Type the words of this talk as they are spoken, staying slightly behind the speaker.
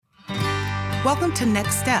Welcome to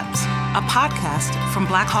Next Steps, a podcast from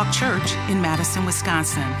Black Hawk Church in Madison,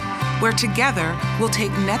 Wisconsin, where together we'll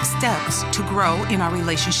take next steps to grow in our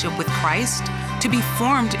relationship with Christ, to be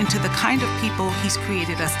formed into the kind of people He's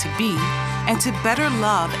created us to be, and to better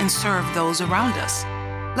love and serve those around us.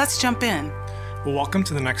 Let's jump in. Well, welcome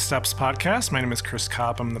to the Next Steps podcast. My name is Chris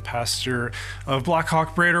Kopp. I'm the pastor of Black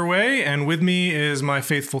Hawk Brader Way, and with me is my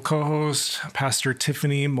faithful co-host, Pastor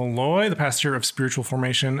Tiffany Malloy, the pastor of spiritual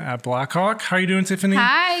formation at Black Hawk. How are you doing, Tiffany?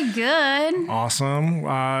 Hi, good. Awesome.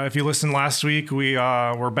 If you listened last week,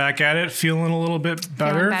 we're back at it, feeling a little bit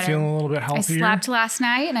better, feeling a little bit healthier. I slept last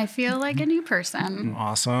night, and I feel like a new person.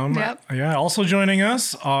 Awesome. Yep. Yeah. Also joining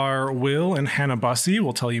us are Will and Hannah Bussey.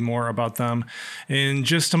 We'll tell you more about them in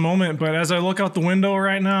just a moment. But as I look out the window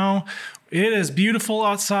right now, it is beautiful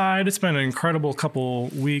outside. It's been an incredible couple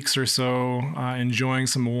weeks or so, enjoying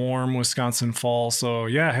some warm Wisconsin fall. So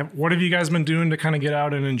yeah, what have you guys been doing to kind of get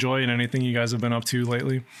out and enjoy it? Anything you guys have been up to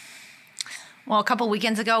lately? Well, a couple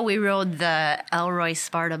weekends ago, we rode the Elroy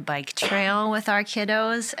Sparta bike trail with our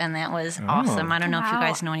kiddos, and that was awesome. I don't know if you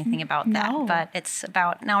guys know anything about that, but it's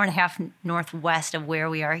about an hour and a half northwest of where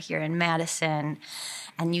we are here in Madison,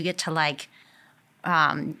 and you get to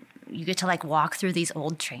walk through these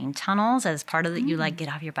old train tunnels as part of it. You get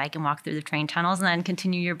off your bike and walk through the train tunnels and then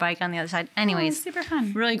continue your bike on the other side. Anyways, super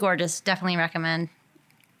fun. Really gorgeous. Definitely recommend.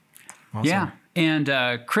 Awesome. Yeah.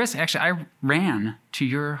 And Chris, actually, I ran to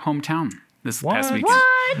your hometown this past weekend.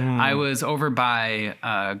 What? I was over by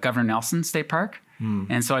Governor Nelson State Park.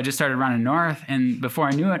 And so I just started running north. And before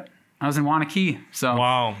I knew it, I was in Wanakee. So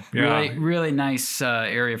wow, yeah. Really nice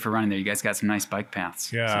area for running there. You guys got some nice bike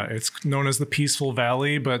paths. Yeah, so. It's known as the Peaceful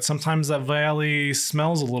Valley, but sometimes that valley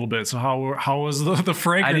smells a little bit. So how was the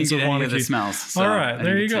fragrance I didn't get of Wanakee? Any of the smells. So all right,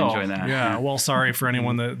 there you go. Enjoy that. Yeah, well, sorry for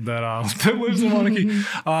anyone that lives in Wanakee.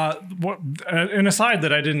 An aside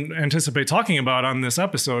that I didn't anticipate talking about on this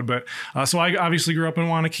episode, but so I obviously grew up in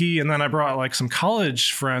Wanakee, and then I brought some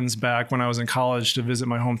college friends back when I was in college to visit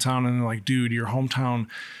my hometown, and they're like, dude, your hometown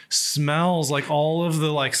smells like all of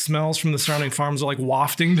the smells from the surrounding farms are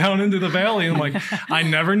wafting down into the valley. And I'm like, I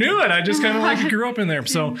never knew it. I just kind of grew up in there.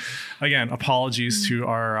 So again, apologies to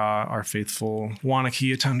our faithful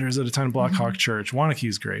Wanakee attenders at attend Black Hawk Church. Wanakee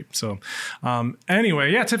is great. So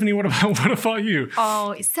anyway, yeah, Tiffany, what about you?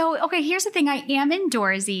 Oh, so okay, here's the thing. I am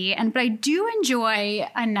indoorsy, but I do enjoy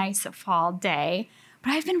a nice fall day.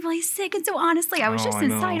 But I've been really sick. And so honestly, I was just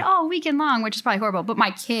inside all weekend long, which is probably horrible. But my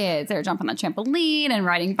kids, they were jumping on the trampoline and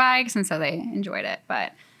riding bikes. And so they enjoyed it.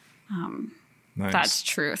 But nice. That's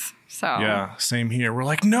truth. So yeah, same here. We're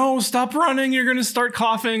like, no, stop running. You're going to start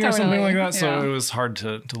coughing or something like that. So it was hard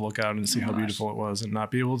to look out and see how beautiful it was and not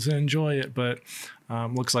be able to enjoy it. But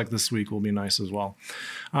looks like this week will be nice as well.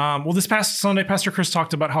 Well, this past Sunday, Pastor Chris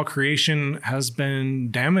talked about how creation has been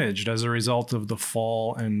damaged as a result of the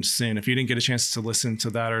fall and sin. If you didn't get a chance to listen to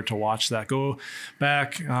that or to watch that, go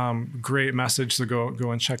back. Great message, so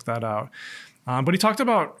go and check that out. But he talked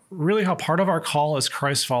about really how part of our call as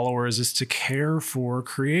Christ followers is to care for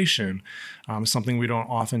creation, something we don't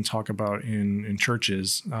often talk about in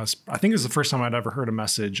churches. I think it's the first time I'd ever heard a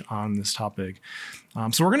message on this topic.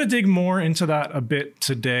 So we're going to dig more into that a bit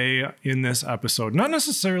today in this episode. Not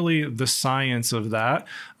necessarily the science of that.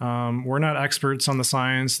 We're not experts on the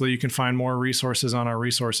science, though you can find more resources on our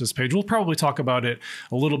resources page. We'll probably talk about it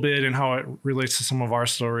a little bit and how it relates to some of our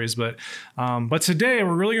stories. But today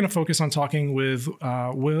we're really going to focus on talking with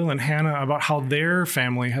Will and Hannah about how their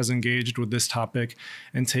family has engaged with this topic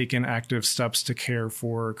and taken active steps to care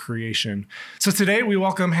for creation. So today we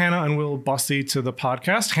welcome Hannah and Will Bussey to the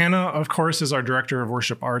podcast. Hannah, of course, is our director of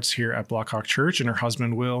worship arts here at Black Hawk Church, and her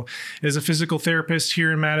husband Will is a physical therapist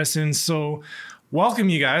here in Madison. So welcome,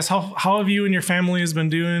 you guys. How have you and your family has been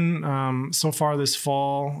doing so far this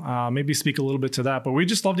fall? Maybe speak a little bit to that, but we'd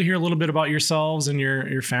just love to hear a little bit about yourselves and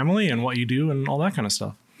your family and what you do and all that kind of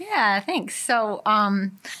stuff. Yeah, thanks. So,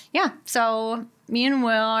 so me and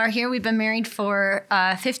Will are here. We've been married for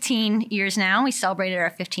 15 years now. We celebrated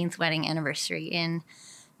our 15th wedding anniversary in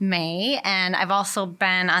May, and I've also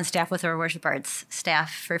been on staff with our worship arts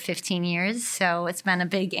staff for 15 years, so it's been a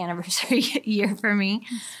big anniversary year for me.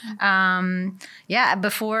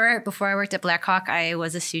 Before I worked at Black Hawk, I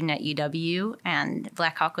was a student at UW, and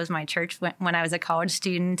Black Hawk was my church when I was a college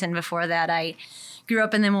student, and before that I grew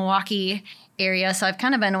up in the Milwaukee area, so I've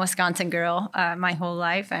kind of been a Wisconsin girl my whole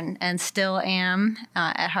life and still am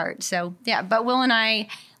at heart. So yeah, but Will and I,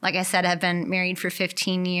 like I said, have been married for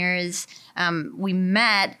 15 years. We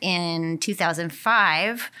met in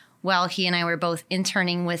 2005 while he and I were both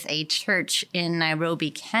interning with a church in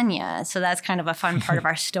Nairobi, Kenya. So that's kind of a fun part of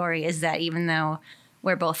our story, is that even though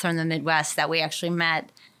we're both from the Midwest, that we actually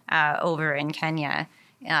met over in Kenya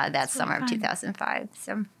that summer of 2005.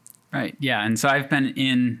 So. Right. Yeah. And so I've been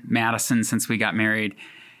in Madison since we got married,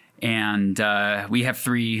 and we have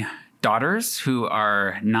 3 daughters who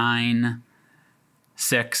are 9,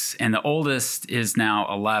 6, and the oldest is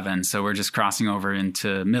now 11. So we're just crossing over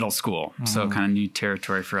into middle school. So kind of new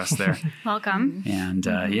territory for us there. Welcome. And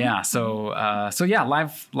so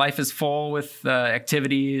life is full with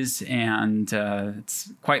activities, and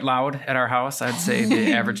it's quite loud at our house. I'd say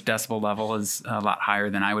the average decibel level is a lot higher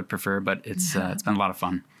than I would prefer, but it's been a lot of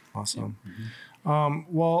fun. Awesome.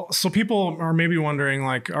 Well, so people are maybe wondering,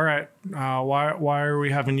 like, all right, why are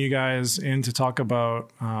we having you guys in to talk about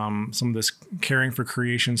some of this caring for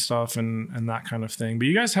creation stuff and that kind of thing? But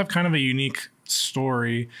you guys have kind of a unique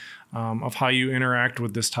story of how you interact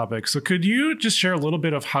with this topic. So could you just share a little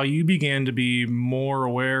bit of how you began to be more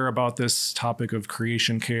aware about this topic of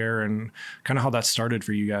creation care and kind of how that started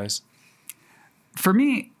for you guys? For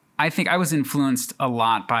me, I think I was influenced a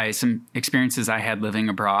lot by some experiences I had living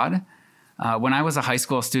abroad. When I was a high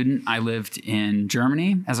school student, I lived in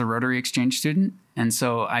Germany as a Rotary Exchange student. And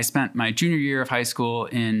so I spent my junior year of high school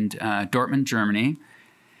in Dortmund, Germany.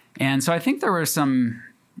 And so I think there were some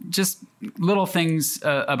just little things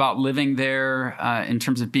about living there in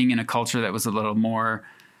terms of being in a culture that was a little more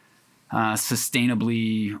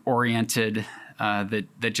sustainably oriented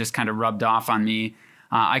that just kind of rubbed off on me.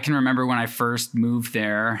 I can remember when I first moved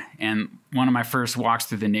there, and one of my first walks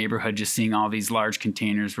through the neighborhood, just seeing all these large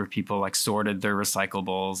containers where people like sorted their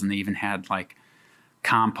recyclables, and they even had like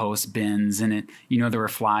compost bins, and there were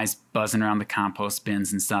flies buzzing around the compost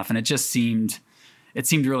bins and stuff, and it seemed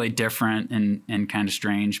really different and kind of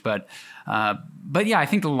strange, but yeah, I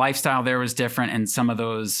think the lifestyle there was different, and some of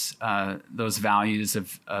those values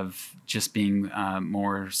of just being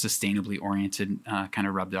more sustainably oriented kind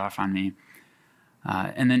of rubbed off on me.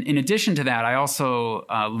 And then in addition to that, I also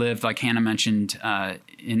lived, like Hannah mentioned,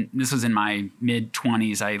 this was in my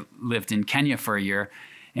mid-20s. I lived in Kenya for a year.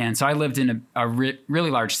 And so I lived in a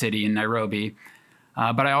really large city in Nairobi.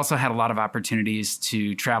 But I also had a lot of opportunities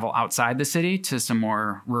to travel outside the city to some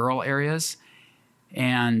more rural areas.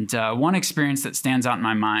 And one experience that stands out in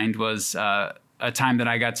my mind was a time that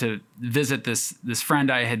I got to visit this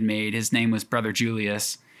friend I had made. His name was Brother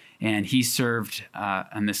Julius, and he served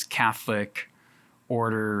on this Catholic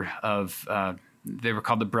order of, they were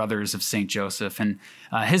called the Brothers of St. Joseph. And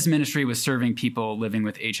his ministry was serving people living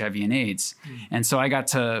with HIV and AIDS. And so I got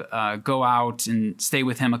to go out and stay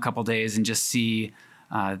with him a couple days and just see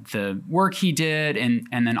the work he did and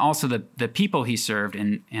then also the people he served.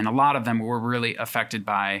 And a lot of them were really affected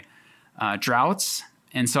by droughts.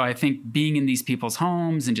 And so I think being in these people's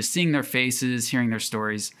homes and just seeing their faces, hearing their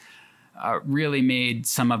stories, really made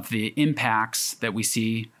some of the impacts that we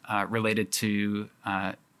see related to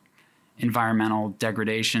environmental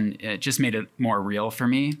degradation. It just made it more real for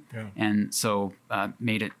me. Yeah. And so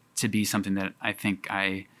made it to be something that I think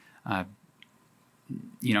I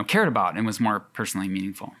cared about and was more personally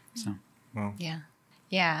meaningful. So, wow. Yeah.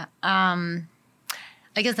 I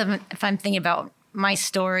guess if I'm thinking about my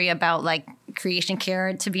story about like creation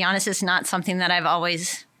care, to be honest, it's not something that I've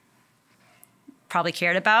always probably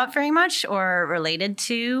cared about very much or related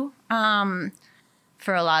to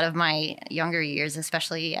for a lot of my younger years,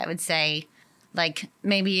 especially. I would say like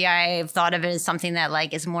maybe I've thought of it as something that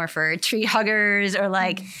like is more for tree huggers or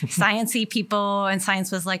like sciencey people, and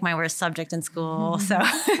science was like my worst subject in school. So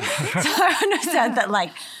I understand that like,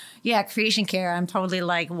 yeah, creation care, I'm totally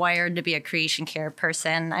like wired to be a creation care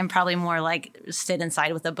person. I'm probably more like sit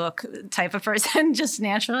inside with a book type of person just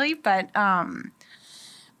naturally. But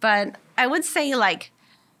I would say like,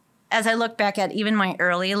 as I look back at even my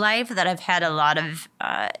early life, that I've had a lot of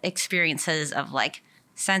experiences of like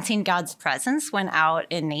sensing God's presence when out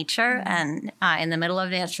in nature and in the middle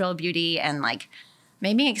of natural beauty, and like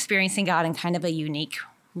maybe experiencing God in kind of a unique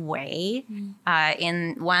way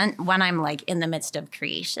in when I'm like in the midst of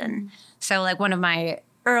creation. So like one of my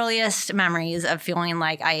earliest memories of feeling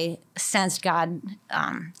like I sensed God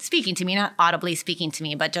speaking to me, not audibly speaking to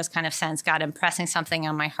me, but just kind of sensed God impressing something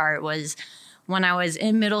on my heart was when I was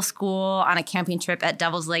in middle school on a camping trip at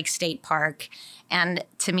Devil's Lake State Park. And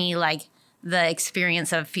to me, like the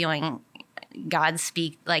experience of feeling God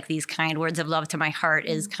speak like these kind words of love to my heart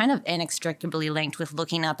is kind of inextricably linked with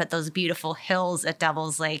looking up at those beautiful hills at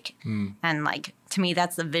Devil's Lake. And like, to me,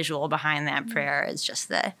 that's the visual behind that prayer, is just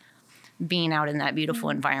the being out in that beautiful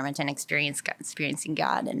environment and experiencing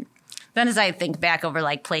God. And then as I think back over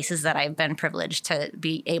like places that I've been privileged to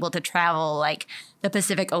be able to travel, like the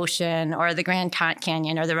Pacific Ocean or the Grand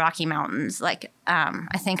Canyon or the Rocky Mountains, like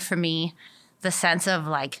I think for me, the sense of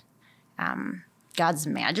like God's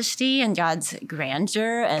majesty and God's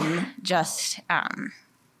grandeur and just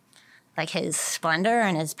like his splendor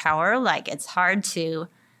and his power. Like it's hard to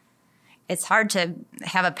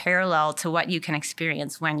have a parallel to what you can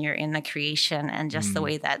experience when you're in the creation, and just the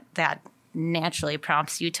way that naturally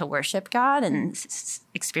prompts you to worship God and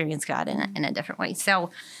experience God in a different way. So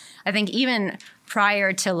I think even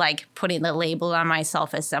prior to like putting the label on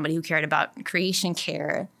myself as somebody who cared about creation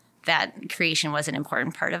care, that creation was an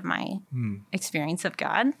important part of my experience of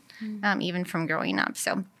God, even from growing up.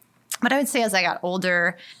 So, but I would say as I got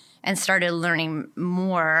older and started learning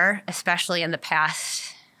more, especially in the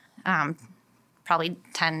past probably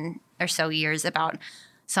 10 or so years, about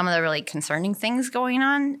some of the really concerning things going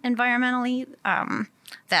on environmentally,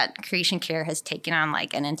 that creation care has taken on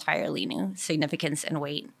like an entirely new significance and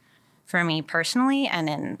weight for me personally and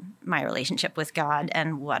in my relationship with God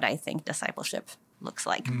and what I think discipleship looks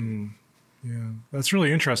like. Yeah, that's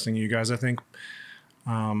really interesting, you guys. I think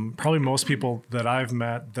probably most people that I've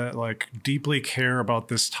met that like deeply care about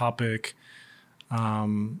this topic,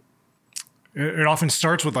 it often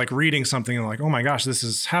starts with like reading something and like, oh my gosh, this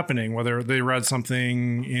is happening, whether they read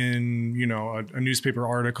something in, you know, a newspaper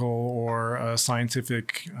article or a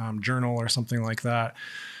scientific journal or something like that.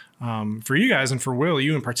 For you guys, and for Will,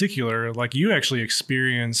 you in particular, like you actually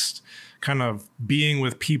experienced kind of being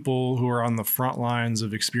with people who are on the front lines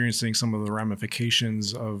of experiencing some of the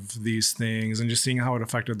ramifications of these things and just seeing how it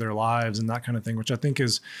affected their lives and that kind of thing, which I think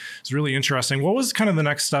is really interesting. What was kind of the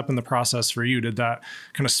next step in the process for you? Did that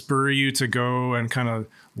kind of spur you to go and kind of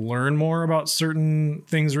learn more about certain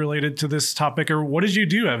things related to this topic? Or what did you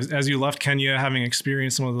do as you left Kenya, having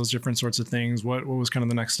experienced some of those different sorts of things? What was kind of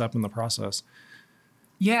the next step in the process?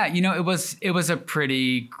 Yeah, you know, it was a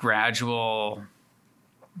pretty gradual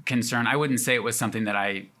concern. I wouldn't say it was something that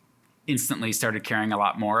I instantly started caring a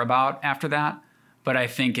lot more about after that, but I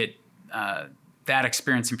think that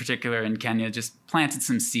experience in particular in Kenya just planted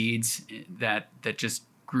some seeds that just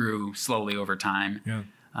grew slowly over time. Yeah.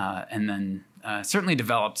 And then certainly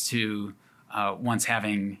developed to once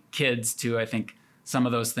having kids too. I think some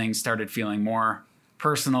of those things started feeling more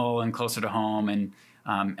personal and closer to home, and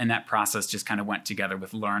that process just kind of went together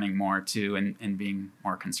with learning more too, and being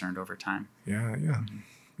more concerned over time.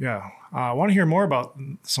 Yeah. I want to hear more about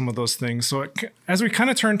some of those things. So as we kind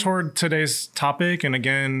of turn toward today's topic, and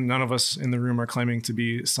again, none of us in the room are claiming to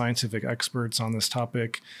be scientific experts on this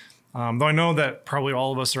topic, though I know that probably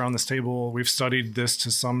all of us around this table, we've studied this to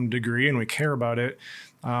some degree and we care about it.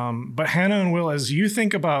 But Hannah and Will, as you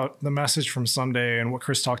think about the message from Sunday and what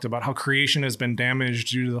Chris talked about, how creation has been damaged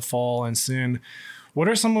due to the fall and sin, what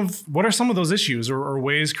are some of those issues or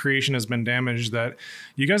ways creation has been damaged that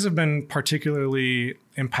you guys have been particularly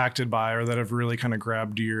impacted by, or that have really kind of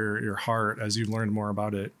grabbed your heart as you've learned more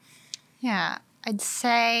about it? Yeah, I'd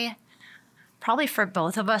say probably for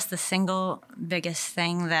both of us, the single biggest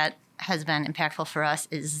thing that has been impactful for us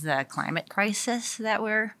is the climate crisis that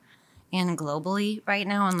we're in globally right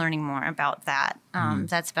now, and learning more about that.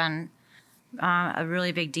 That's been a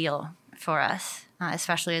really big deal for us,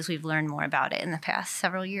 especially as we've learned more about it in the past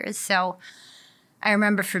several years. So I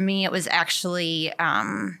remember for me, it was actually,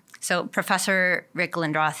 so Professor Rick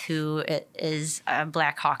Lindroth, who is a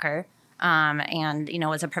Black Hawker, and, you know,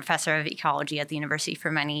 was a professor of ecology at the university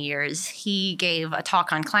for many years. He gave a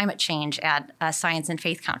talk on climate change at a Science and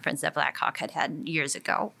Faith conference that Black Hawk had years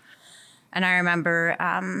ago. And I remember,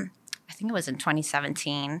 I think it was in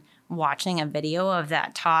 2017, watching a video of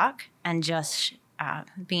that talk and just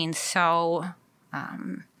being so,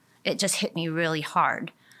 it just hit me really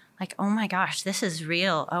hard. Like, oh my gosh, this is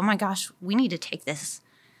real. Oh my gosh, we need to take this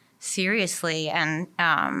seriously. And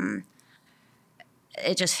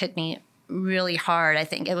it just hit me really hard. I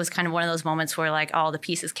think it was kind of one of those moments where like all the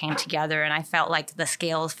pieces came together and I felt like the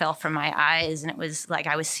scales fell from my eyes, and it was like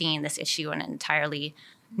I was seeing this issue in an entirely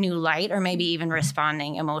new light, or maybe even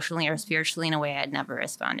responding emotionally or spiritually in a way I'd never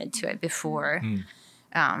responded to it before.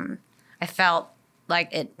 I felt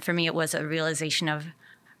like for me, it was a realization of,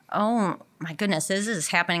 oh my goodness, this is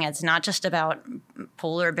happening. It's not just about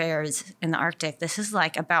polar bears in the Arctic. This is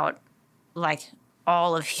like about like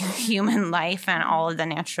all of human life and all of the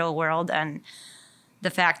natural world, and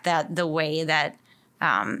the fact that the way that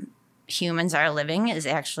humans are living is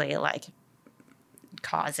actually like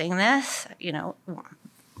causing this, you know,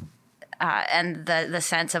 and the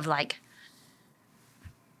sense of like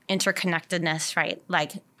interconnectedness, right?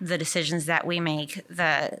 Like the decisions that we make,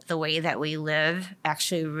 the way that we live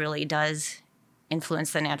actually really does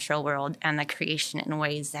influence the natural world and the creation in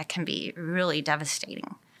ways that can be really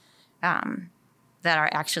devastating. That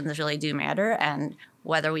our actions really do matter, and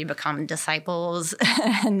whether we become disciples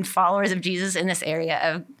and followers of Jesus in this area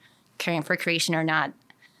of caring for creation or not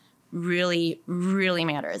really, really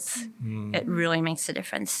matters. It really makes a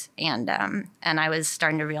difference. And I was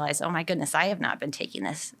starting to realize, oh my goodness, I have not been taking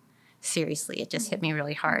this seriously. It just hit me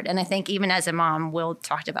really hard. And I think even as a mom, Will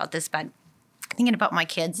talked about this, but thinking about my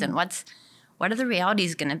kids and what are the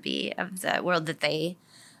realities going to be of the world that they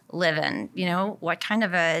live in? You know, what kind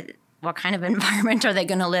of environment are they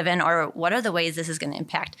going to live in, or what are the ways this is going to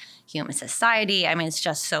impact human society? I mean, it's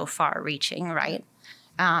just so far-reaching, right?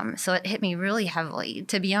 So it hit me really heavily.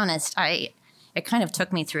 To be honest, it kind of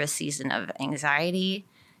took me through a season of anxiety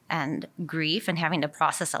and grief, and having to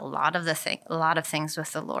process a lot of things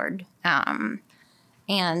with the Lord,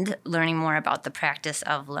 and learning more about the practice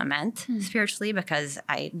of lament spiritually, because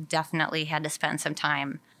I definitely had to spend some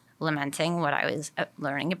time lamenting what I was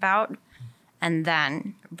learning about, and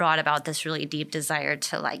then brought about this really deep desire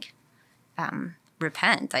to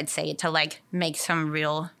repent. I'd say to make some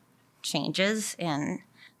real changes in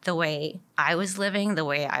the way I was living, the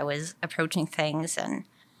way I was approaching things, and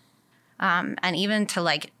even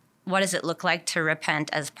to what does it look like to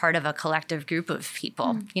repent as part of a collective group of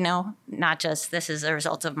people? You know, not just this is a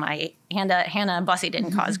result of my Hannah and Bussy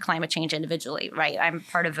didn't cause climate change individually, right? I'm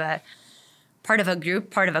part of a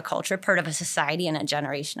group, part of a culture, part of a society, and a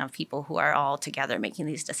generation of people who are all together making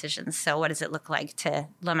these decisions. So what does it look like to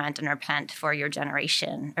lament and repent for your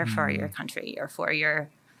generation, or for your country, or for your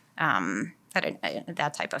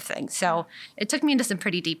that type of thing? So it took me into some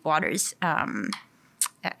pretty deep waters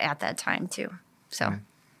at that time too. So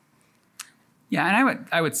yeah, and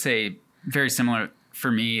I would say very similar for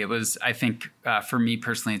me. It was, I think, for me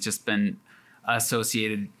personally, it's just been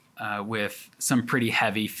associated with some pretty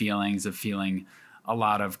heavy feelings of feeling a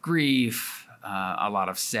lot of grief, a lot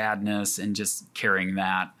of sadness, and just carrying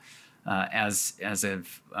that as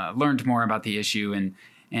I've learned more about the issue.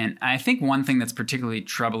 And I think one thing that's particularly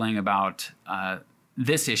troubling about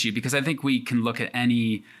this issue, because I think we can look at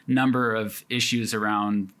any number of issues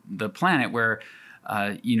around the planet where,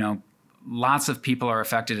 lots of people are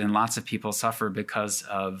affected and lots of people suffer because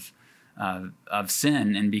of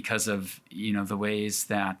sin, and because of the ways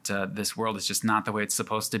that this world is just not the way it's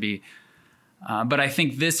supposed to be. But I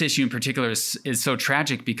think this issue in particular is so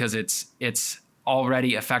tragic because it's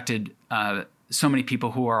already affected so many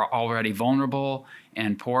people who are already vulnerable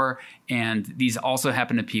and poor, and these also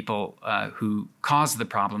happen to people who caused the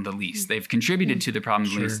problem the least. They've contributed to the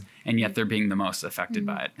problem the least, and yet they're being the most affected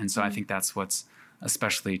by it. And so I think that's what's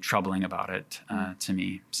especially troubling about it to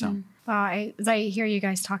me. So. Well, as I hear you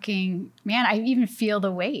guys talking, man, I even feel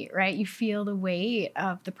the weight, right? You feel the weight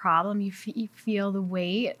of the problem. You feel the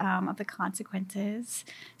weight of the consequences.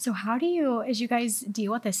 So how do you, as you guys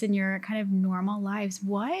deal with this in your kind of normal lives,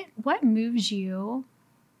 what moves you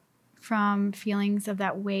from feelings of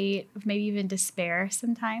that weight, of maybe even despair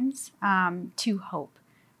sometimes, to hope?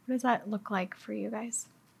 What does that look like for you guys?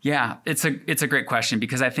 Yeah, it's a great question,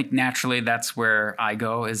 because I think naturally that's where I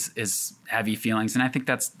go is heavy feelings, and I think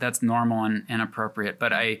that's normal and appropriate.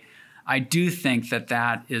 But I do think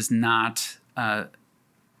that is not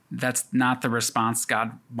that's not the response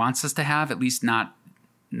God wants us to have, at least not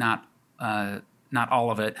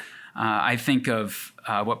all of it. I think of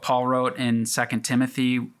what Paul wrote in 2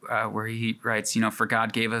 Timothy, where he writes, for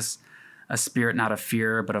God gave us a spirit not of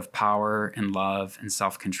fear, but of power and love and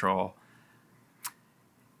self-control.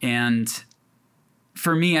 And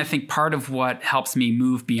for me, I think part of what helps me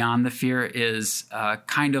move beyond the fear is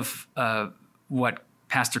kind of what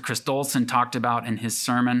Pastor Chris Dolson talked about in his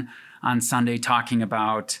sermon on Sunday, talking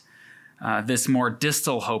about this more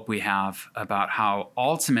distal hope we have about how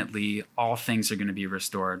ultimately all things are going to be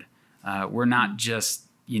restored. We're not just,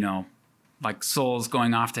 like souls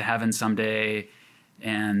going off to heaven someday,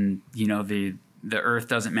 and, the earth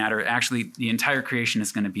doesn't matter. Actually, the entire creation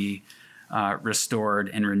is going to be restored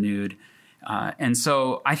and renewed. And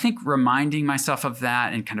so I think reminding myself of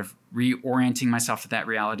that and kind of reorienting myself to that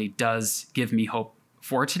reality does give me hope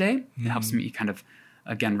for today. It helps me kind of,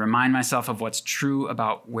 again, remind myself of what's true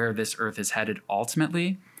about where this earth is headed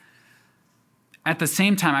ultimately. At the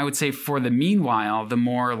same time, I would say for the meanwhile, the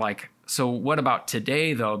more so what about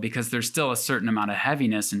today though? Because there's still a certain amount of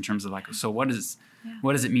heaviness in terms of so what does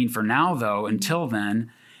it mean for now though, until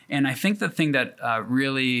then? And I think the thing that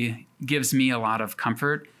really gives me a lot of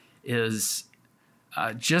comfort is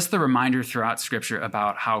just the reminder throughout Scripture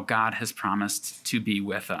about how God has promised to be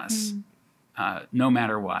with us, no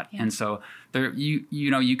matter what. Yeah. And so there,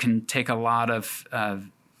 you can take a lot of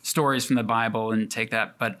stories from the Bible and take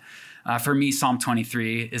that, but for me, Psalm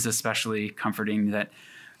 23 is especially comforting. That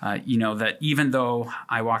that even though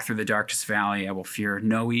I walk through the darkest valley, I will fear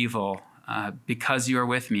no evil because you are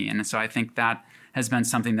with me. And so I think that has been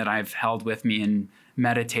something that I've held with me in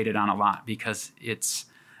meditated on a lot, because it's,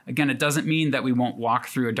 again, it doesn't mean that we won't walk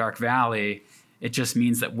through a dark valley. It just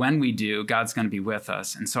means that when we do, God's going to be with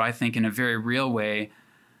us. And so I think in a very real way,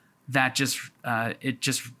 that just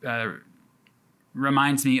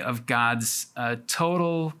reminds me of God's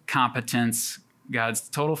total competence, God's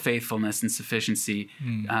total faithfulness and sufficiency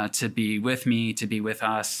to be with me, to be with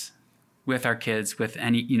us, with our kids, with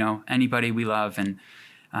anybody we love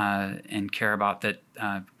and care about. That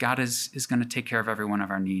God is going to take care of every one of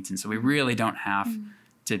our needs, and so we really don't have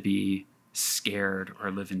to be scared or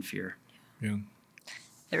live in fear. Yeah.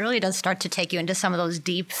 It really does start to take you into some of those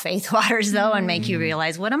deep faith waters, though, and make you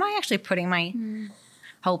realize, what am I actually putting my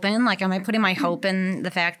hope in? Like, am I putting my hope in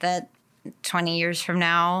the fact that 20 years from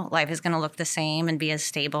now, life is going to look the same and be as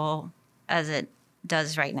stable as it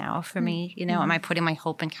does right now for me? You know, am I putting my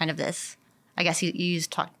hope in kind of this? I guess you use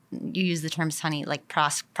the term, Sonny, like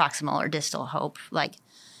proximal or distal hope. Like,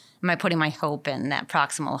 am I putting my hope in that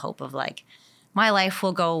proximal hope of like, my life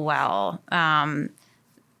will go well,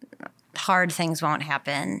 hard things won't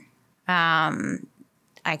happen,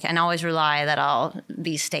 I can always rely that I'll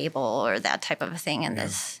be stable, or that type of a thing in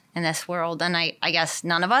this world. And I guess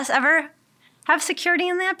none of us ever have security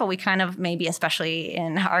in that, but we kind of, maybe especially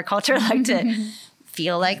in our culture, like to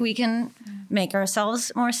feel like we can make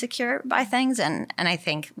ourselves more secure by things. And I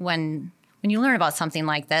think when you learn about something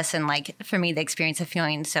like this, and like for me, the experience of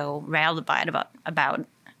feeling so rattled by it,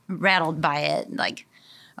 like,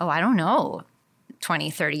 oh, I don't know,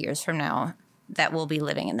 20, 30 years from now, that we'll be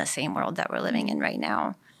living in the same world that we're living in right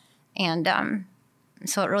now. And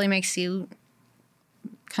so it really makes you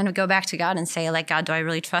kind of go back to God and say, like, God, do I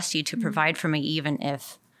really trust you to provide for me, even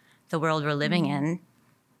if the world we're living in,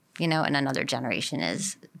 you know, in another generation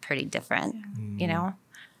is pretty different, you know?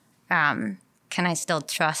 Can I still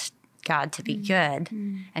trust God to be good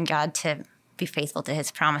and God to be faithful to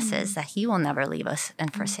his promises, that he will never leave us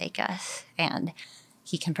and forsake us, and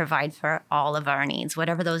he can provide for all of our needs,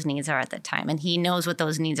 whatever those needs are at the time. And he knows what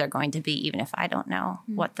those needs are going to be, even if I don't know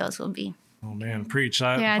what those will be. Oh, man, preach.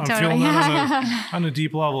 I'm totally. feeling that on a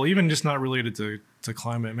deep level, even just not related to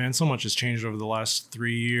climate. Man, so much has changed over the last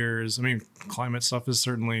 3 years. I mean, climate stuff is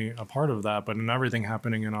certainly a part of that, but in everything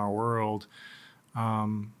happening in our world,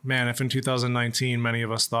 man, if in 2019 many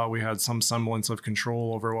of us thought we had some semblance of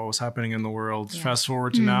control over what was happening in the world, fast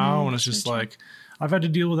forward to now, and it's just like, I've had to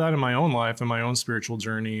deal with that in my own life and my own spiritual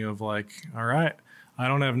journey of like, all right, I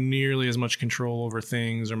don't have nearly as much control over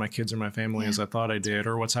things or my kids or my family as I thought I did,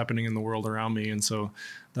 or what's happening in the world around me. And so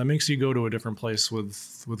that makes you go to a different place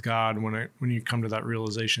with God when you come to that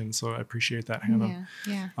realization. So I appreciate that, Hannah.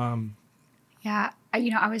 Yeah.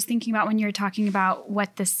 You know, I was thinking about when you were talking about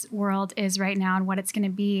what this world is right now and what it's going to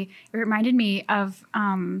be. It reminded me of,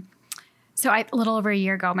 a little over a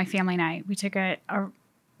year ago, my family and I, we took a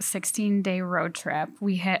 16-day road trip.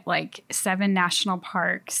 We hit like 7 national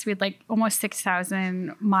parks. We had like almost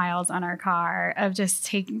 6,000 miles on our car of just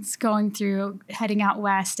heading out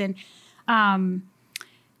west. And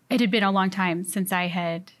it had been a long time since I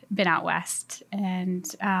had been out west. And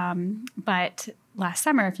but last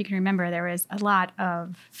summer, if you can remember, there was a lot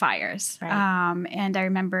of fires. Right. And I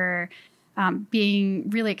remember being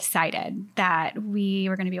really excited that we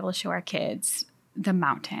were going to be able to show our kids the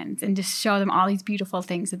mountains and just show them all these beautiful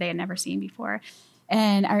things that they had never seen before.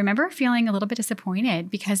 And I remember feeling a little bit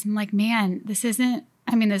disappointed because I'm like, man, this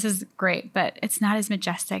is great, but it's not as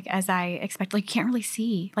majestic as I expected. Like, you can't really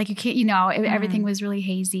see. Like, you can't, everything was really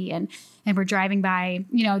hazy. And we're driving by,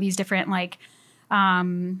 these different like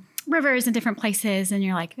rivers and different places. And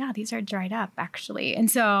you're like, yeah, these are dried up actually.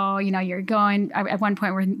 And so, you're going, at one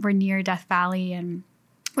point we're near Death Valley, and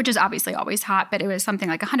which is obviously always hot, but it was something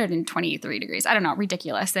like 123 degrees. I don't know,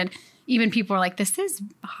 ridiculous. And even people were like, this is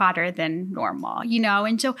hotter than normal,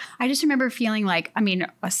 And so I just remember feeling like,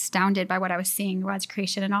 astounded by what I was seeing in God's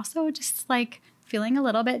creation, and also just like feeling a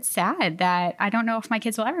little bit sad that I don't know if my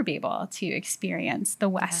kids will ever be able to experience the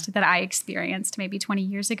West that I experienced maybe 20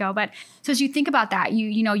 years ago. But so as you think about that,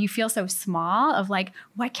 you feel so small of like,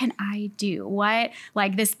 what can I do?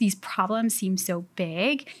 These problems seem so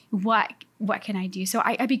big. What can I do? So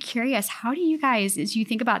I'd be curious, how do you guys, as you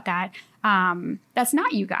think about that, that's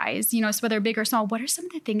not you guys, so whether big or small, what are some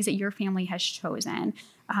of the things that your family has chosen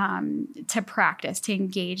to practice, to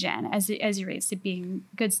engage in as it relates to being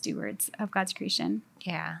good stewards of God's creation?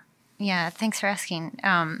 Yeah. Thanks for asking.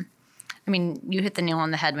 You hit the nail on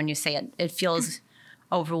the head when you say it feels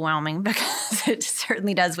overwhelming, because it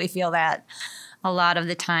certainly does. We feel that a lot of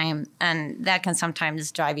the time, and that can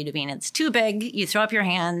sometimes drive you to being, it's too big. You throw up your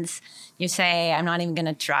hands, you say, I'm not even going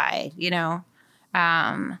to try,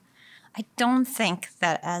 I don't think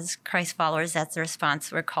that as Christ followers, that's the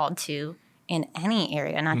response we're called to in any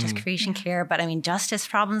area, not just creation care, but I mean, justice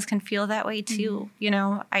problems can feel that way too. You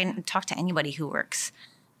know, I talk to anybody who works,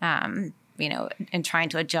 you know, in trying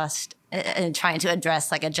to adjust and trying to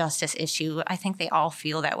address like a justice issue. I think they all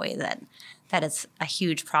feel that way, that it's a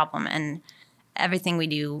huge problem, and everything we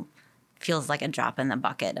do feels like a drop in the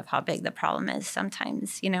bucket of how big the problem is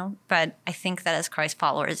sometimes, you know. But I think that as Christ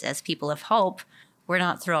followers, as people of hope, we're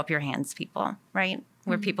not throw up your hands people, right?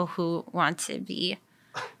 We're people who want to be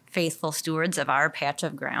faithful stewards of our patch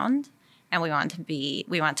of ground, and we want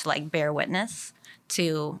to like bear witness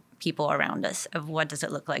to people around us of what does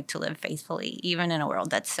it look like to live faithfully, even in a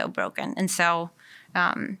world that's so broken. And so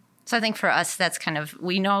I think for us, that's kind of,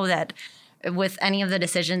 we know that with any of the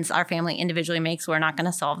decisions our family individually makes, we're not going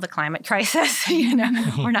to solve the climate crisis. You know,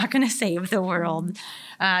 we're not going to save the world.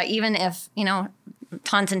 Even if, you know,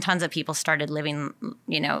 tons and tons of people started living,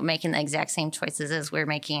 you know, making the exact same choices as we're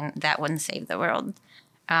making, that wouldn't save the world.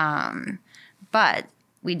 But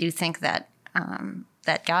we do think that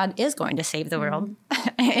that God is going to save the world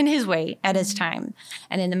in his way at his time.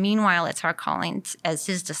 And in the meanwhile, it's our calling as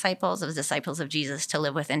his disciples, as disciples of Jesus, to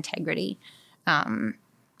live with integrity.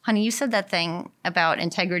 Honey, you said that thing about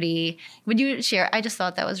integrity. Would you share? I just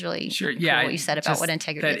thought that was really cool what you said about what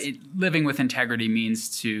integrity is. Living with integrity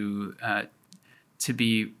means to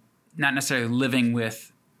be not necessarily living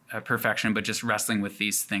with perfection, but just wrestling with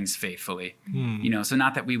these things faithfully. You know, so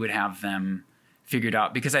not that we would have them figured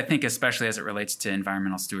out, because I think especially as it relates to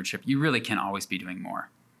environmental stewardship, you really can always be doing more.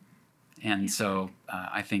 And so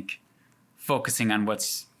I think focusing on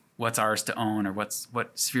what's ours to own, or what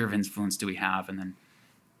sphere of influence do we have, and then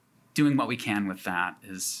doing what we can with that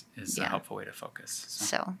is a helpful way to focus.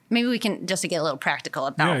 So maybe we can, just to get a little practical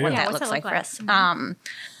about what that looks like for us.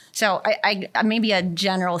 So I maybe a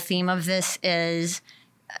general theme of this is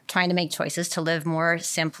trying to make choices to live more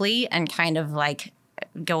simply and kind of like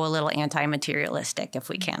go a little anti-materialistic if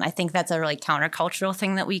we can. I think that's a really countercultural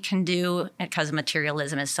thing that we can do, because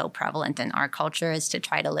materialism is so prevalent in our culture, is to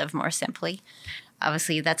try to live more simply.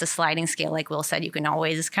 Obviously, that's a sliding scale. Like Will said, you can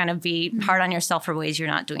always kind of be hard on yourself for ways you're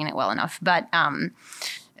not doing it well enough. But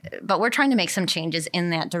we're trying to make some changes in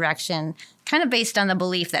that direction, kind of based on the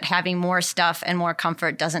belief that having more stuff and more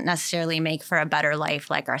comfort doesn't necessarily make for a better life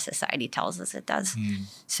like our society tells us it does.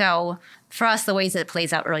 So for us, the ways that it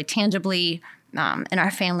plays out really tangibly, in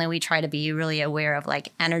our family, we try to be really aware of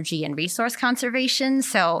like energy and resource conservation.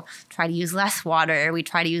 So try to use less water. We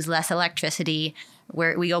try to use less electricity.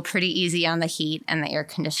 We go pretty easy on the heat and the air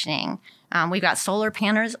conditioning. We've got solar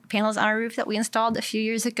panels on our roof that we installed a few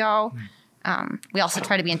years ago. We also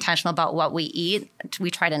try to be intentional about what we eat. We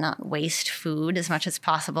try to not waste food as much as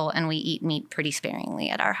possible, and we eat meat pretty sparingly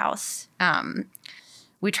at our house.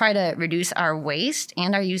 We try to reduce our waste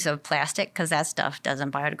and our use of plastic, because that stuff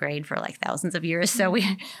doesn't biodegrade for like thousands of years. So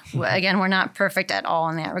we're not perfect at all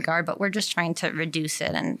in that regard, but we're just trying to reduce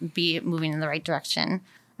it and be moving in the right direction.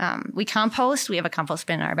 We compost. We have a compost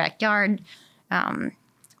bin in our backyard.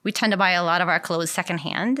 We tend to buy a lot of our clothes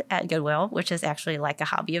secondhand at Goodwill, which is actually like a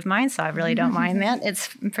hobby of mine. So I really don't mind that. It's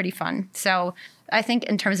pretty fun. So I think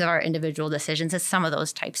in terms of our individual decisions, it's some of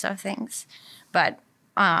those types of things. But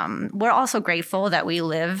we're also grateful that we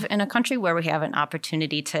live in a country where we have an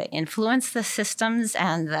opportunity to influence the systems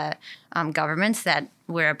and the governments that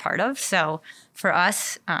we're a part of. So for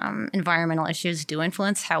us, environmental issues do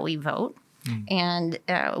influence how we vote. And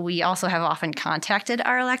we also have often contacted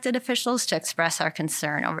our elected officials to express our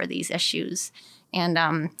concern over these issues.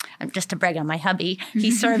 And just to brag on my hubby,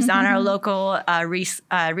 he serves on our local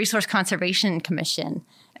Resource Conservation Commission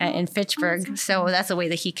in Fitchburg. Awesome. So that's a way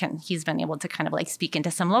that he's been able to kind of like speak into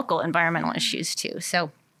some local environmental issues too. So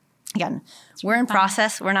again, we're in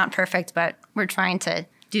process. We're not perfect, but we're trying to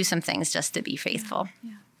do some things just to be faithful.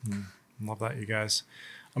 Love that, you guys.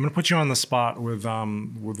 I'm going to put you on the spot with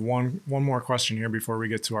one more question here before we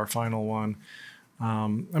get to our final one.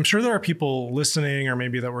 I'm sure there are people listening, or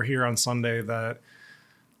maybe that were here on Sunday, that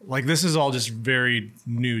like this is all just very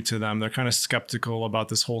new to them. They're kind of skeptical about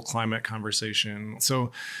this whole climate conversation.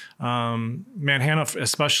 So, man, Hannah,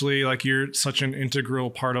 especially, like you're such an integral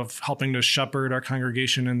part of helping to shepherd our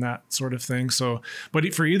congregation and that sort of thing. So,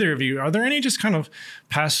 but for either of you, are there any just kind of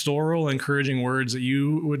pastoral, encouraging words that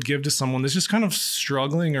you would give to someone that's just kind of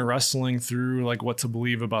struggling or wrestling through like what to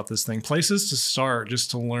believe about this thing? Places to start just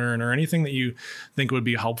to learn, or anything that you think would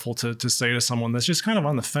be helpful to say to someone that's just kind of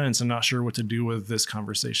on the fence and not sure what to do with this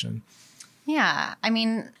conversation? Yeah. I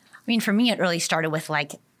mean, for me, it really started with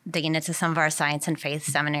like digging into some of our science and faith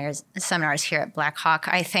seminars here at Black Hawk.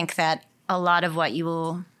 I think that a lot of what you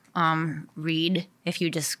will read, if you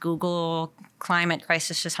just Google climate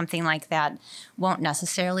crisis or something like that, won't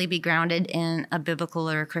necessarily be grounded in a biblical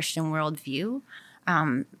or a Christian worldview.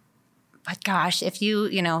 But gosh, if you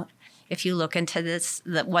look into this,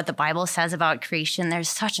 what the Bible says about creation, there's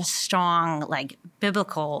such a strong,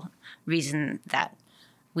 biblical reason that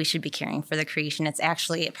we should be caring for the creation. It's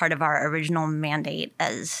actually part of our original mandate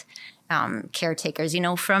as caretakers.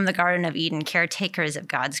 From the Garden of Eden, caretakers of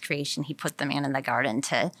God's creation, he put the man in the garden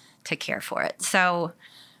to care for it. So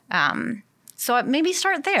maybe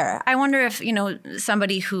start there. I wonder if,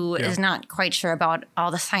 somebody who is not quite sure about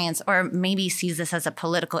all the science, or maybe sees this as a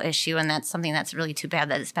political issue, and that's something that's really too bad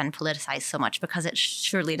that it's been politicized so much, because it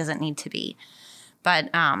surely doesn't need to be. But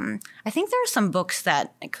I think there are some books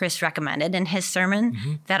that Chris recommended in his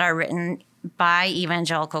sermon that are written by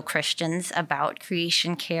evangelical Christians about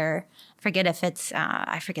creation care.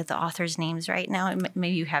 I forget the authors' names right now.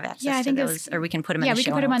 Maybe you have access to those, or we can put them in the show notes.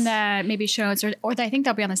 Yeah, we can put them on the maybe show notes, or I think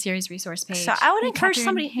they'll be on the series resource page. So I would encourage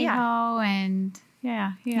somebody. That'd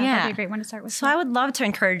be a great one to start with. So I would love to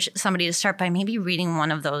encourage somebody to start by maybe reading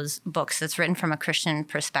one of those books that's written from a Christian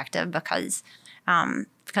perspective, because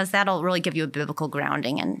that'll really give you a biblical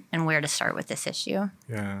grounding and where to start with this issue.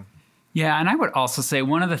 Yeah. Yeah, and I would also say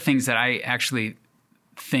one of the things that I actually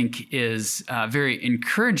think is very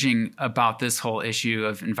encouraging about this whole issue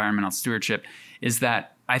of environmental stewardship is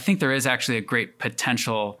that I think there is actually a great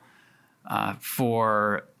potential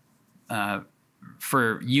for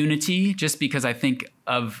unity, just because I think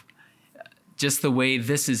of just the way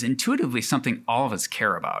this is intuitively something all of us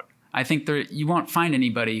care about. I think you won't find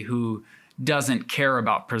anybody who doesn't care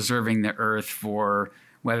about preserving the earth for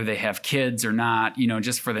whether they have kids or not,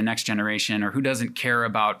 just for the next generation, or who doesn't care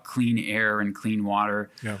about clean air and clean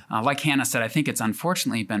water. Yeah. Like Hannah said, I think it's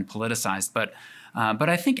unfortunately been politicized, but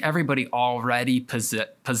I think everybody already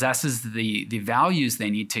possesses the values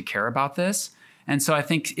they need to care about this. And so I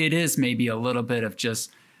think it is maybe a little bit of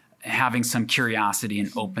just having some curiosity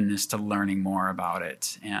and openness to learning more about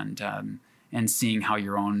it, and seeing how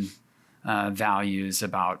your own values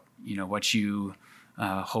about, what you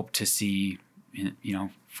hope to see,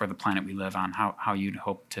 for the planet we live on, how you'd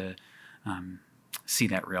hope to see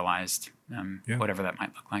that realized, whatever that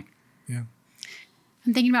might look like. Yeah.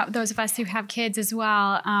 I'm thinking about those of us who have kids as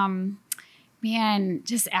well.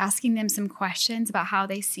 Just asking them some questions about how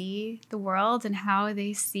they see the world and how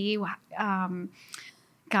they see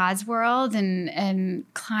God's world and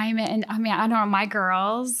climate. And I don't know, my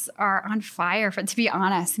girls are on fire to be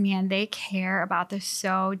honest, they care about this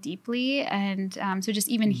so deeply. And so just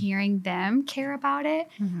even hearing them care about it,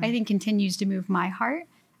 I think continues to move my heart.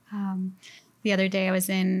 The other day I was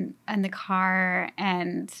in the car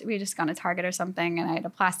and we had just gone to Target or something, and I had a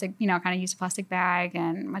plastic, kind of used a plastic bag,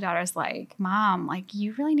 and my daughter's like, Mom,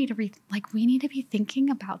 you really need to we need to be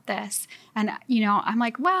thinking about this. And, I'm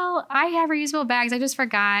like, well, I have reusable bags. I just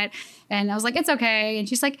forgot. And I was like, it's okay. And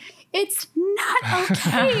she's like, it's not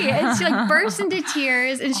okay. And she burst into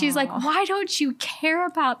tears, and she's like, why don't you care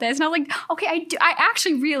about this? And I was like, okay, I do. I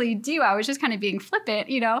actually really do. I was just kind of being flippant,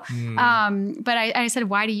 but I said,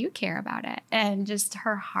 why do you care about it? And just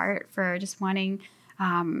her heart for just wanting,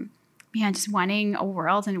 just wanting a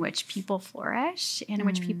world in which people flourish and in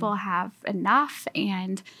which people have enough.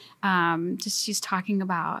 And she's talking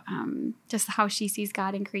about just how she sees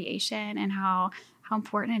God in creation and how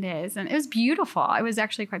important it is. And it was beautiful. It was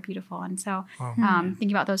actually quite beautiful. And so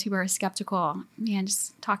thinking about those who are skeptical,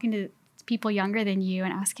 just talking to people younger than you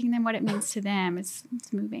and asking them what it means to them, it's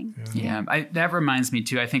moving. That reminds me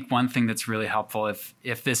too. I think one thing that's really helpful,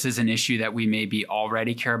 if this is an issue that we maybe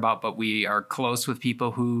already care about, but we are close with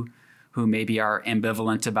people who maybe are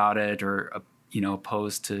ambivalent about it, or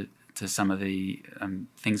opposed to some of the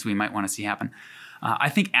things we might want to see happen. I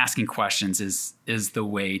think asking questions is the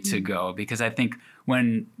way to go, because I think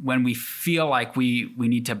when we feel like we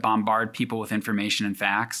need to bombard people with information and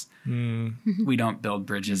facts, we don't build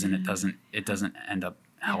bridges, and it doesn't end up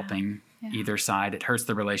helping either side. It hurts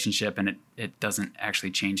the relationship, and it doesn't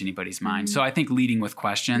actually change anybody's mind. So I think leading with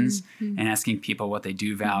questions and asking people what they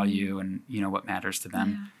do value and what matters to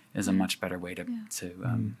them is a much better way to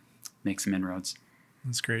make some inroads.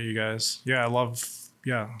 That's great, you guys. Yeah, I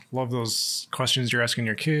love those questions you're asking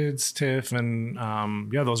your kids, Tiff, and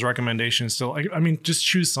those recommendations. Still, just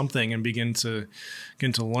choose something and begin to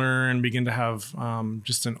learn, begin to have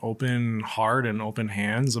just an open heart and open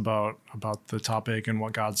hands about the topic and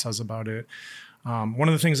what God says about it. One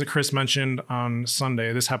of the things that Chris mentioned on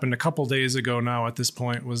Sunday, this happened a couple days ago now at this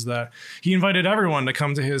point, was that he invited everyone to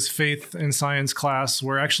come to his faith and science class,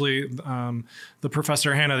 where actually the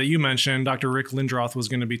professor, Hannah, that you mentioned, Dr. Rick Lindroth, was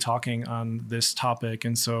going to be talking on this topic.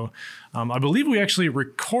 And so I believe we actually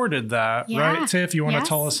recorded that, right? Tiff, you want to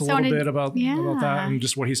tell us a little bit about that and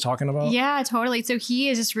just what he's talking about? Yeah, totally. So he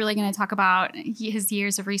is just really going to talk about his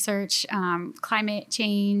years of research, climate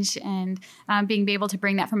change, and being able to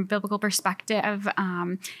bring that from a biblical perspective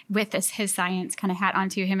with his science kind of hat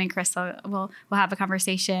onto. Him and Chris will have a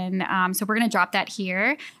conversation. So we're going to drop that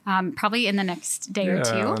here probably in the next day or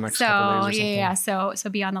two. The next couple days or something. So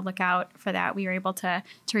be on the lookout for that. We were able to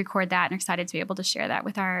record that and excited to be able to share that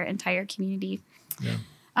with our entire community. Yeah.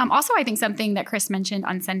 Also, I think something that Chris mentioned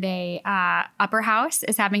on Sunday, Upper House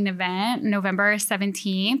is having an event November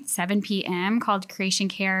 17th, 7 p.m. called Creation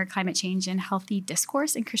Care, Climate Change, and Healthy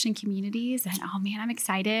Discourse in Christian Communities. And oh man, I'm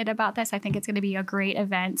excited about this. I think it's going to be a great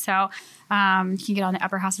event. So you can get on the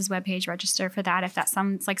Upper House's webpage, register for that. If that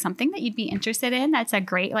sounds like something that you'd be interested in, that's a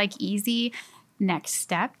great, easy next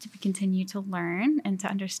step to continue to learn and to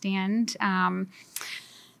understand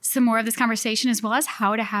some more of this conversation, as well as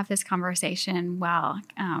how to have this conversation well.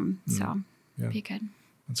 Be good.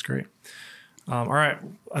 That's great. All right.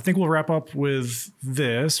 I think we'll wrap up with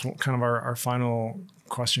this, kind of our final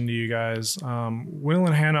question to you guys. Will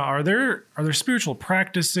and Hannah, are there spiritual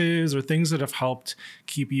practices or things that have helped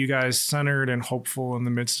keep you guys centered and hopeful in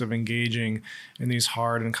the midst of engaging in these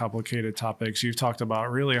hard and complicated topics? You've talked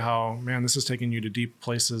about really how, man, this has taken you to deep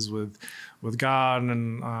places with God,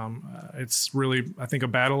 and it's really, I think, a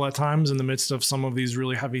battle at times in the midst of some of these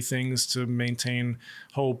really heavy things to maintain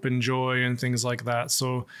hope and joy and things like that.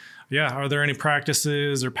 So yeah, are there any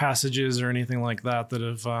practices or passages or anything like that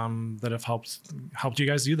have helped you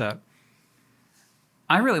guys do that?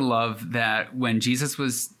 I really love that when Jesus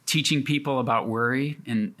was teaching people about worry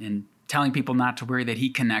and telling people not to worry, that he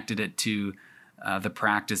connected it to the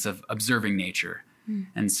practice of observing nature.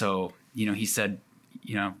 And so, he said,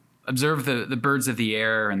 observe the birds of the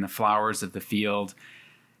air and the flowers of the field,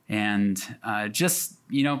 and just,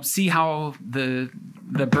 see how the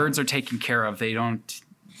birds are taken care of. They don't,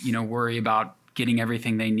 worry about getting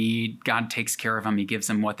everything they need. God takes care of them. He gives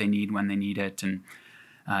them what they need when they need it. And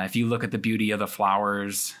if you look at the beauty of the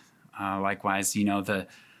flowers, likewise,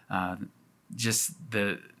 I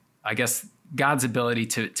guess God's ability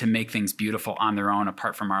to make things beautiful on their own,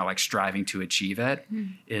 apart from our striving to achieve it,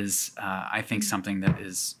 is I think something that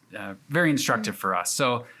is very instructive for us.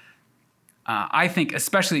 So I think,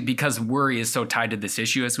 especially because worry is so tied to this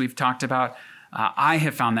issue, as we've talked about, I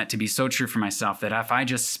have found that to be so true for myself, that if I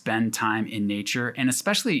just spend time in nature and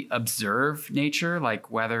especially observe nature,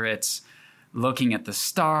 whether it's looking at the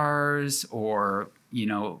stars or,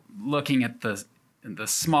 looking at the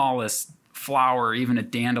smallest flower, even a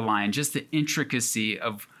dandelion, just the intricacy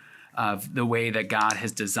of the way that God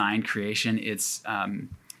has designed creation, it's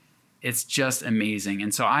just amazing.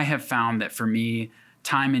 And so I have found that for me,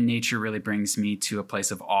 time in nature really brings me to a place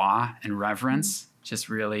of awe and reverence, just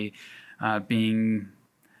really being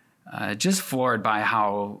just floored by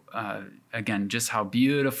how, again, just how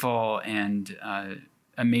beautiful and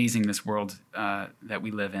amazing this world that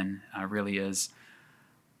we live in really is.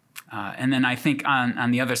 And then I think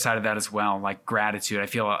on the other side of that as well, gratitude. I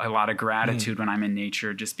feel a lot of gratitude when I'm in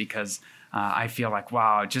nature, just because I feel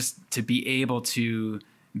wow, just to be able to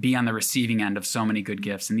be on the receiving end of so many good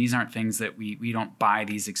gifts. And these aren't things that we don't buy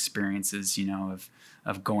these experiences,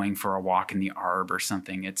 of going for a walk in the Arb or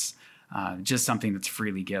something. It's just something that's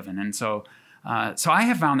freely given. And so I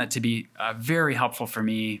have found that to be very helpful for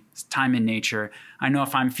me, time in nature. I know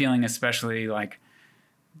if I'm feeling especially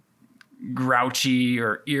grouchy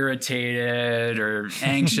or irritated or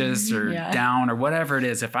anxious or down or whatever it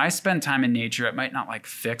is, if I spend time in nature, it might not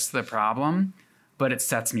fix the problem, but it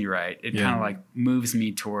sets me right. It kind of moves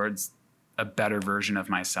me towards a better version of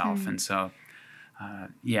myself. And so,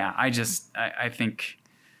 I think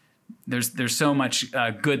there's so much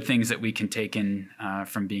good things that we can take in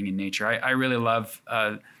from being in nature. I really love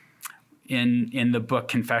in the book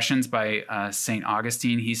Confessions by St.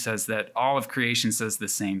 Augustine, he says that all of creation says the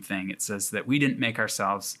same thing. It says that we didn't make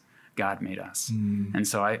ourselves, God made us. And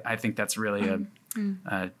so I think that's really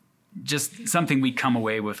just something we come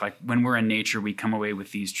away with. When we're in nature, we come away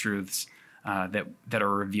with these truths that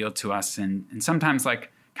are revealed to us in sometimes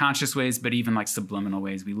conscious ways, but even subliminal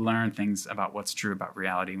ways. We learn things about what's true about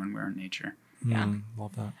reality when we're in nature.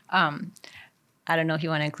 Love that. I don't know if you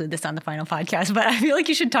want to include this on the final podcast, but I feel like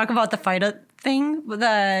you should talk about the thing,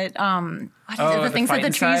 the the things that the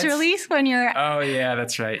trees release when you're. Oh yeah,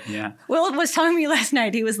 that's right. Yeah. Will was telling me last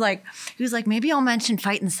night. He was like, maybe I'll mention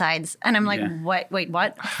fighting sides, and I'm like, what? Wait,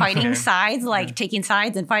 what? Fighting sides, like taking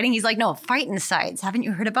sides and fighting. He's like, no, fighting sides. Haven't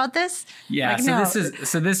you heard about this? Yeah. Like,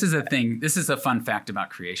 This is a thing. This is a fun fact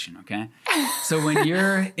about creation. Okay. So when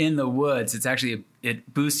you're in the woods, it's actually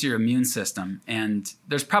it boosts your immune system, and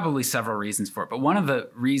there's probably several reasons for it. But one of the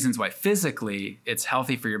reasons why physically it's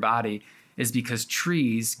healthy for your body is because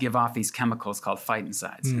trees give off these chemicals called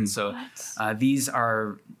phytoncides. And so these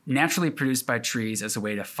are naturally produced by trees as a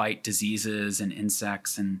way to fight diseases and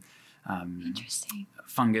insects and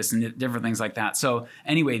fungus and different things like that. So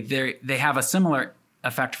anyway, they have a similar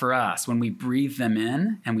effect for us. When we breathe them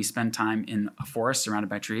in and we spend time in a forest surrounded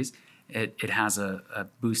by trees, it has a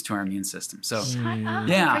boost to our immune system. So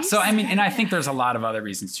yeah. So I mean, and I think there's a lot of other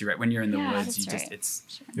reasons too, right? When you're in the woods, you just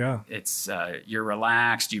you're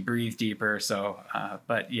relaxed, you breathe deeper. So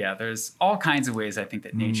but yeah, there's all kinds of ways I think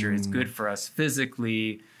that nature is good for us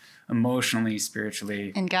physically, emotionally,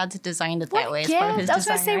 spiritually. And God's designed it that way. Gift. I was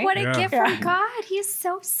going to say, what a gift from God. He's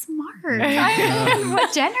so smart.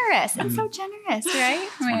 What generous. It's so generous, right?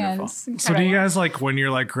 Man, so do you guys, like, when you're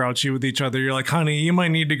like grouchy with each other, you're like, honey, you might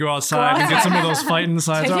need to go outside and get some of those fighting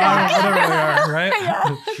sides. Whatever they are, right?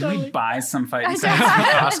 Can we buy some fighting sides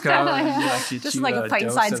from Costco? Just like a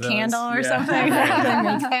fighting sides candle or something.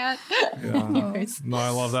 No, I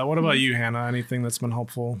love that. What about you, Hannah? Anything that's been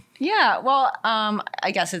helpful? Yeah, well,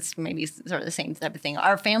 I guess it's maybe sort of the same type of thing.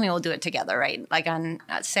 Our family will do it together, right? Like on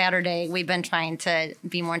Saturday, we've been trying to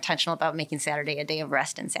be more intentional about making Saturday a day of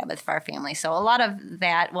rest and Sabbath for our family. So a lot of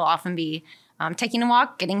that will often be taking a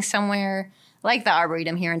walk, getting somewhere like the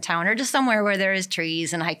Arboretum here in town, or just somewhere where there is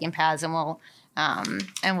trees and hiking paths, and we'll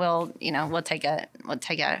take a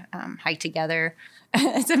hike together.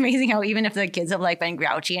 It's amazing how even if the kids have like been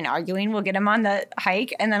grouchy and arguing, we'll get them on the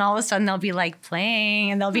hike, and then all of a sudden they'll be like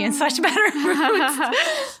playing and they'll be in such better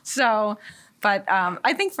moods. So, but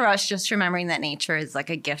I think for us, just remembering that nature is like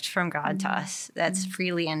a gift from God to us that's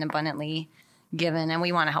freely and abundantly given, and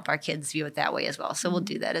we want to help our kids view it that way as well. So we'll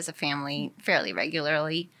do that as a family fairly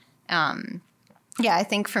regularly. I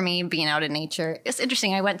think for me, being out in nature, it's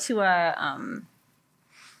interesting. I went to a kind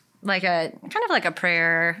of like a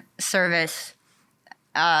prayer service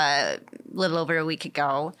a little over a week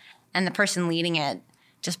ago, and the person leading it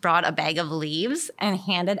just brought a bag of leaves and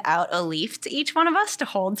handed out a leaf to each one of us to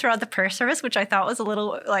hold throughout the prayer service, which I thought was a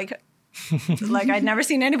little like I'd never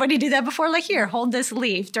seen anybody do that before. Like, here, hold this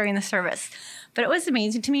leaf during the service. But it was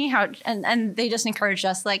amazing to me how, and they just encouraged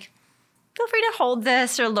us, like, feel free to hold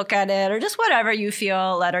this or look at it or just whatever you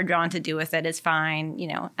feel led or drawn to do with it is fine, you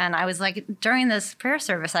know. And I was like, during this prayer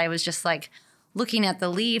service, I was just like looking at the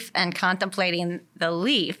leaf and contemplating the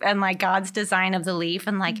leaf and like God's design of the leaf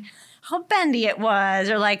and like how bendy it was,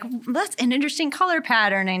 or like, that's an interesting color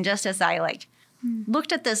pattern. And just as I like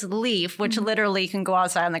looked at this leaf, which literally can go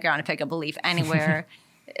outside on the ground and pick up a leaf anywhere,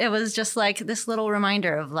 it was just like this little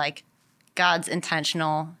reminder of like God's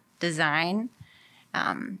intentional design.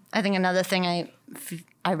 I think another thing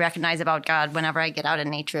I recognize about God whenever I get out in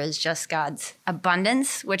nature is just God's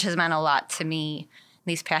abundance, which has meant a lot to me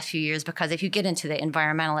these past few years, because if you get into the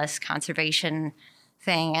environmentalist conservation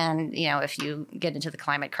thing and, you know, if you get into the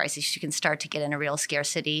climate crisis, you can start to get in a real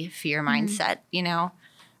scarcity fear mindset, you know,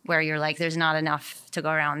 where you're like, there's not enough to go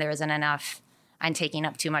around. There isn't enough. I'm taking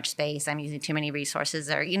up too much space. I'm using too many resources.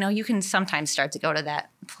 Or, you know, you can sometimes start to go to that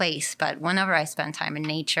place. But whenever I spend time in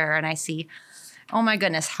nature and I see, oh my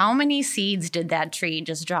goodness, how many seeds did that tree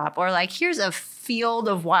just drop? Or like, here's a field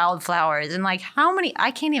of wildflowers, and like how many,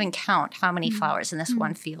 I can't even count how many flowers in this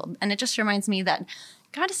one field. And it just reminds me that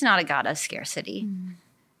God is not a God of scarcity.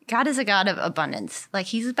 God is a God of abundance. Like,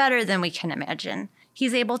 he's better than we can imagine.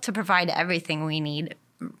 He's able to provide everything we need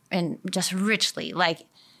and just richly. Like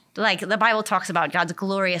the Bible talks about God's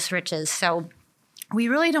glorious riches. So we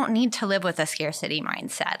really don't need to live with a scarcity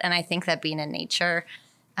mindset. And I think that being in nature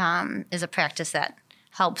is a practice that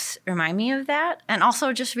helps remind me of that. And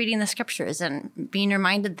also just reading the scriptures and being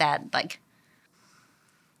reminded that, like,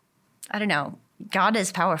 I don't know, God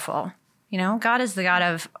is powerful. You know, God is the God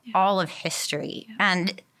of all of history.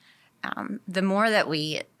 And the more that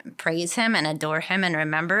we praise him and adore him and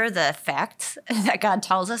remember the facts that God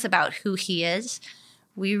tells us about who he is,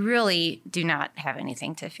 we really do not have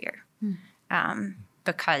anything to fear.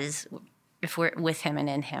 Because if we're with him and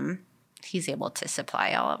in him, he's able to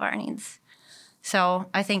supply all of our needs. So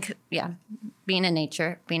I think, being in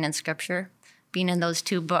nature, being in scripture, being in those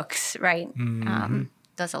two books, right,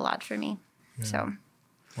 does a lot for me. Yeah. So,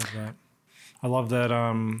 love that. I love that.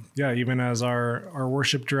 Even as our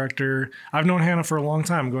worship director, I've known Hannah for a long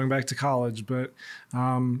time, going back to college, but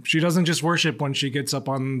she doesn't just worship when she gets up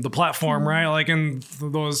on the platform, right? Like in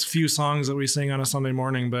those few songs that we sing on a Sunday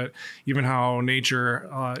morning, but even how nature,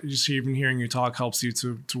 just even hearing you talk helps you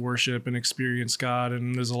to worship and experience God.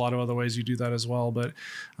 And there's a lot of other ways you do that as well. But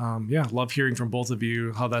love hearing from both of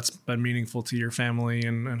you how that's been meaningful to your family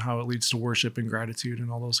and how it leads to worship and gratitude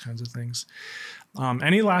and all those kinds of things.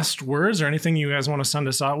 Any last words or anything you guys want to send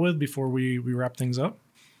us out with before we wrap things up?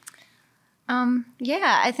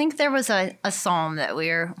 I think there was a psalm that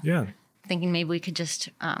we're thinking maybe we could just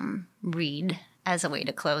read as a way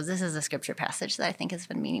to close. This is a scripture passage that I think has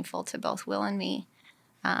been meaningful to both Will and me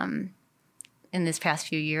in this past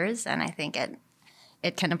few years, and I think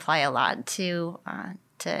it can apply a lot to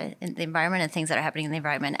the environment and things that are happening in the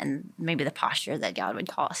environment, and maybe the posture that God would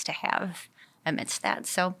call us to have amidst that.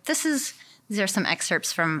 So these are some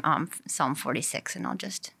excerpts from Psalm 46, and I'll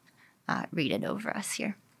just read it over us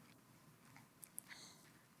here.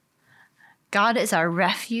 God is our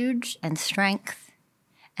refuge and strength,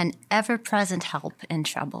 an ever-present help in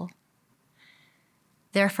trouble.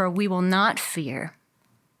 Therefore we will not fear,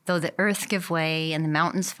 though the earth give way and the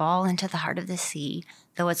mountains fall into the heart of the sea,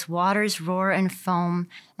 though its waters roar and foam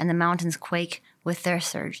and the mountains quake with their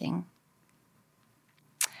surging.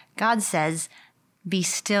 God says, "Be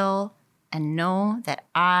still and know that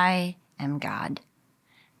I am God.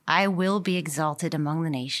 I will be exalted among the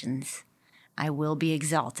nations. I will be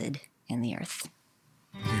exalted in the earth."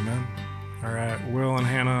 Amen. All right, Will and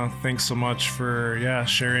Hannah, thanks so much for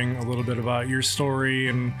sharing a little bit about your story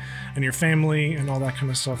and your family and all that kind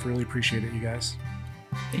of stuff. Really appreciate it, you guys.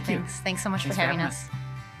 Thank you. Thanks so much for having us.